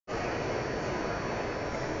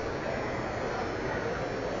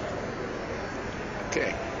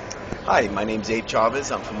Okay. Hi, my name's Abe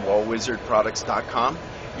Chavez. I'm from wallwizardproducts.com.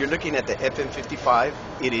 You're looking at the FM55.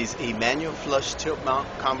 It is a manual flush tilt mount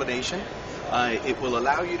combination. It will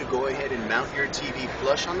allow you to go ahead and mount your TV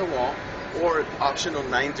flush on the wall or optional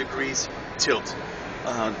 9 degrees tilt.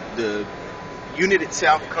 The unit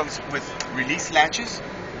itself comes with release latches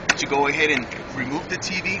to go ahead and remove the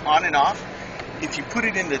TV on and off. If you put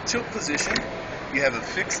it in the tilt position, you have a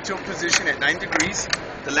fixed tilt position at 9 degrees.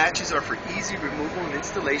 The latches are for easy removal and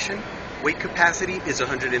installation. Weight capacity is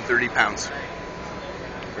 130 pounds.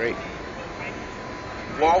 Great.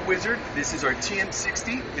 Wall Wizard, this is our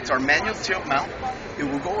TM60. It's our manual tilt mount. It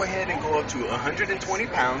will go ahead and go up to 120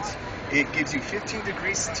 pounds. It gives you 15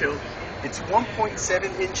 degrees tilt. It's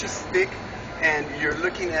 1.7 inches thick, and you're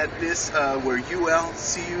looking at this we're UL,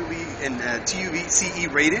 CUV, and TUV CE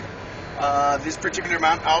rated. This particular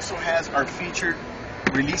mount also has our featured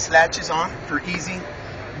release latches on for easy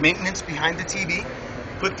maintenance behind the TV.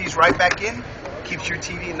 Put these right back in, keeps your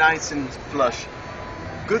TV nice and flush.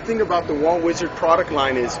 Good thing about the Wall Wizard product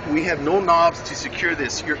line is we have no knobs to secure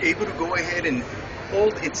this. You're able to go ahead and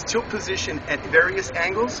hold its tilt position at various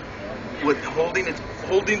angles with holding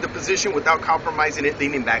the position without compromising it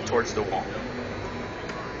leaning back towards the wall.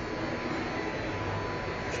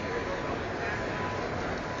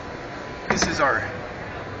 This is our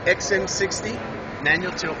XM60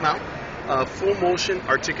 manual tilt mount, full motion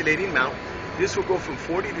articulating mount. This will go from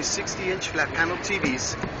 40 to 60 inch flat panel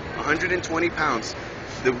TVs, 120 pounds.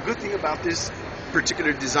 The good thing about this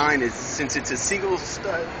particular design is since it's a single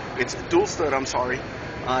stud, it's a dual stud,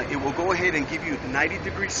 it will go ahead and give you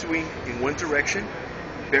 90-degree swing in one direction,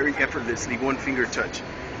 very effortlessly, one finger touch.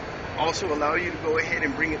 Also allow you to go ahead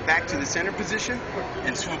and bring it back to the center position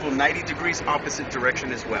and swivel 90 degrees opposite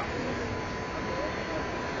direction as well.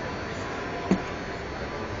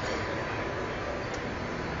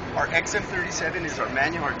 Our XM37 is our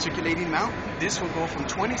manual articulating mount. This will go from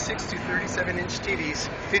 26 to 37 inch TVs,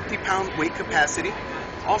 50-pound weight capacity.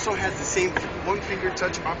 Also has the same one finger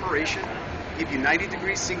touch operation. Give you 90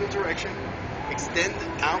 degrees single direction, extend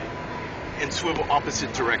out, and swivel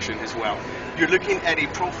opposite direction as well. You're looking at a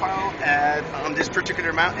profile on this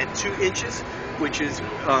particular mount at 2 inches, which is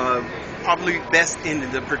probably best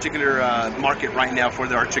in the particular market right now for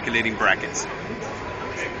the articulating brackets.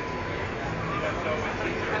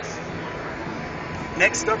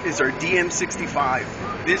 Next up is our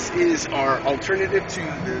DM65. This is our alternative to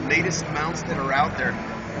the latest mounts that are out there.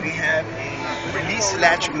 We have a release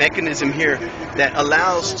latch mechanism here that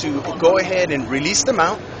allows to go ahead and release the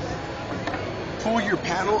mount, pull your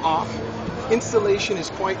panel off. Installation is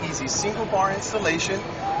quite easy. Single bar installation.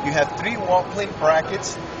 You have 3 wall plate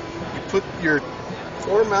brackets. You put your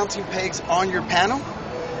 4 mounting pegs on your panel.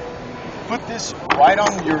 Put this right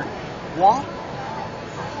on your wall.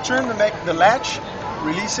 Turn the latch,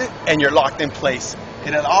 release it, and you're locked in place.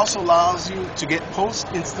 And it also allows you to get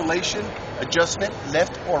post-installation adjustment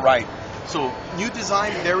left or right. So new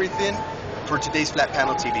design, very thin for today's flat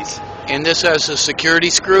panel TVs. And this has a security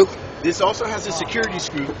screw? This also has a security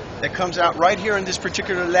screw that comes out right here in this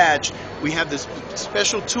particular latch. We have this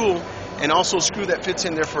special tool and also a screw that fits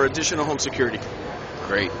in there for additional home security.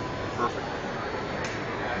 Great. Perfect.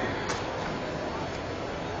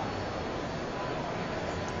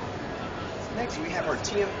 Next, we have our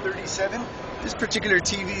TM37. This particular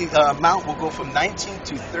TV mount will go from 19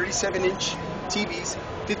 to 37 inch TVs,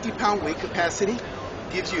 50-pound weight capacity,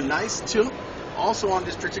 gives you nice tilt. Also on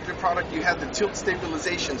this particular product, you have the tilt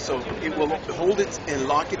stabilization, so it will hold it and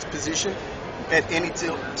lock its position at any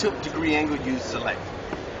tilt degree angle you select.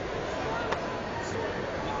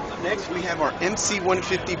 Next, we have our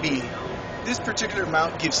MC150B. This particular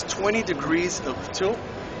mount gives 20 degrees of tilt.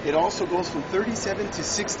 It also goes from 37 to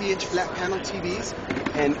 60 inch flat panel TVs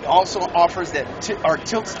and also offers that our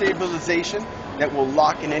tilt stabilization that will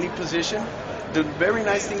lock in any position. The very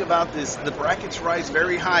nice thing about this, the brackets rise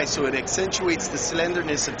very high, so it accentuates the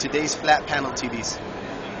slenderness of today's flat panel TVs.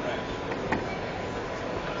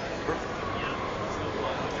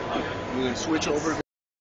 We're going to switch over.